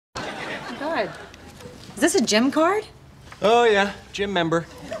God. Is this a gym card? Oh, yeah. Gym member.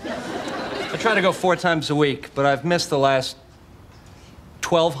 I try to go 4 times a week, but I've missed the last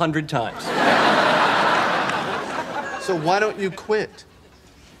 1,200 times. So why don't you quit?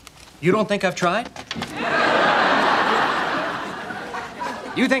 You don't think I've tried?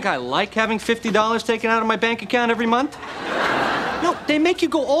 You think I like having $50 taken out of my bank account every month? No, they make you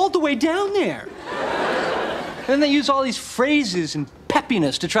go all the way down there. And then they use all these phrases and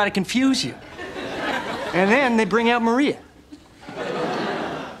peppiness to try to confuse you. And then they bring out Maria.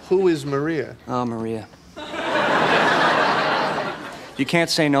 Who is Maria? Oh, Maria. You can't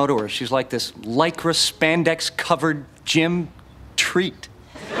say no to her. She's like this lycra spandex-covered gym treat.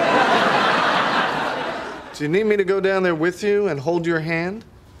 Do you need me to go down there with you and hold your hand?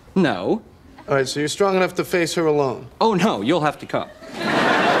 No. All right, so you're strong enough to face her alone? Oh, no, you'll have to come.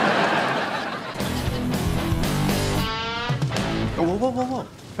 Oh, whoa, whoa, whoa, whoa.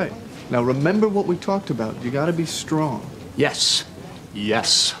 Hey, now remember what we talked about. You gotta be strong. Yes.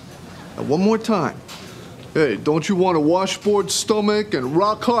 Yes. Now, one more time. Hey, don't you want a washboard stomach and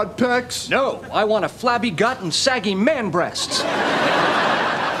rock-hard pecs? No, I want a flabby gut and saggy man breasts.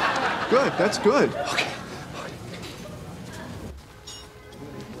 Good, that's good. Okay.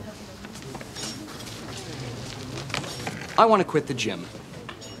 I want to quit the gym.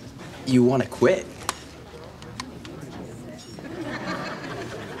 You want to quit?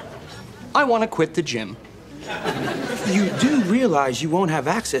 I want to quit the gym. You do realize you won't have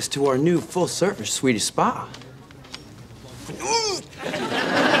access to our new full-service Swedish spa.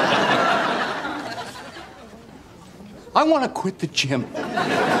 I want to quit the gym.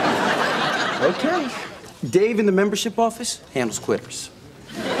 Okay. Dave in the membership office handles quitters.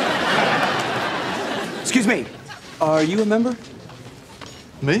 Excuse me. Are you a member?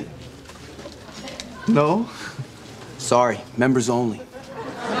 Me? No. Sorry, members only.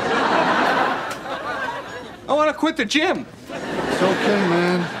 I want to quit the gym. It's okay,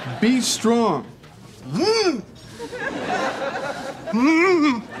 man. Be strong.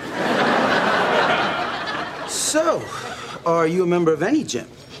 So, are you a member of any gym?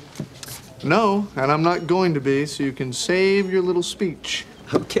 No, and I'm not going to be, so you can save your little speech.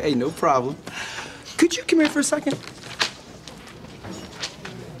 Okay, no problem. Could you come here for a second?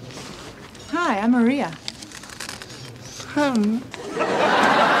 Hi, I'm Maria.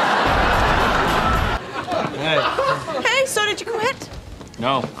 Hey, so did you quit?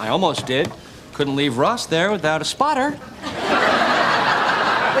 No, I almost did. Couldn't leave Ross there without a spotter.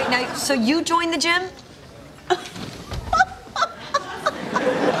 Wait, now, so you joined the gym?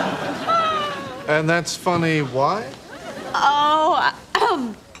 And that's funny, why? Oh,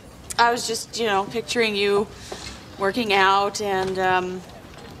 I was just, picturing you working out and,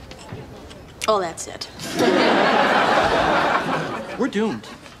 oh, that's it. We're doomed,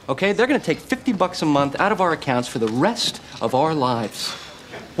 okay? They're gonna take $50 a month out of our accounts for the rest of our lives.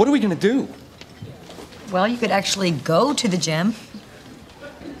 What are we gonna do? Well, you could actually go to the gym.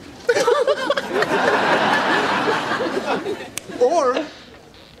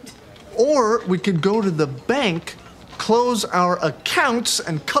 Or we could go to the bank, close our accounts,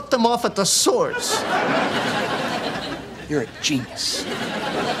 and cut them off at the source. You're a genius.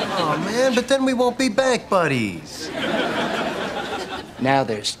 Oh, man, but then we won't be bank buddies. Now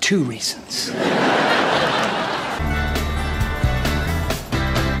there's 2 reasons.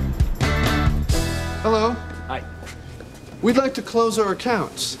 Hello. Hi. We'd like to close our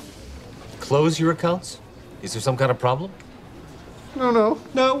accounts. Close your accounts? Is there some kind of problem? No.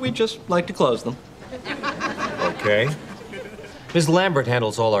 No, we just like to close them. Okay. Ms. Lambert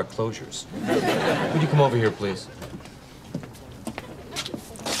handles all our closures. Would you come over here, please?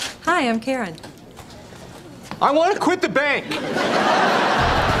 Hi, I'm Karen. I want to quit the bank.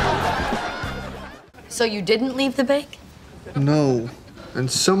 So you didn't leave the bank? No. And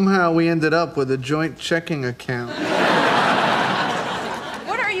somehow we ended up with a joint checking account.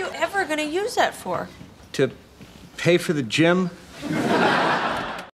 What are you ever gonna use that for? To pay for the gym?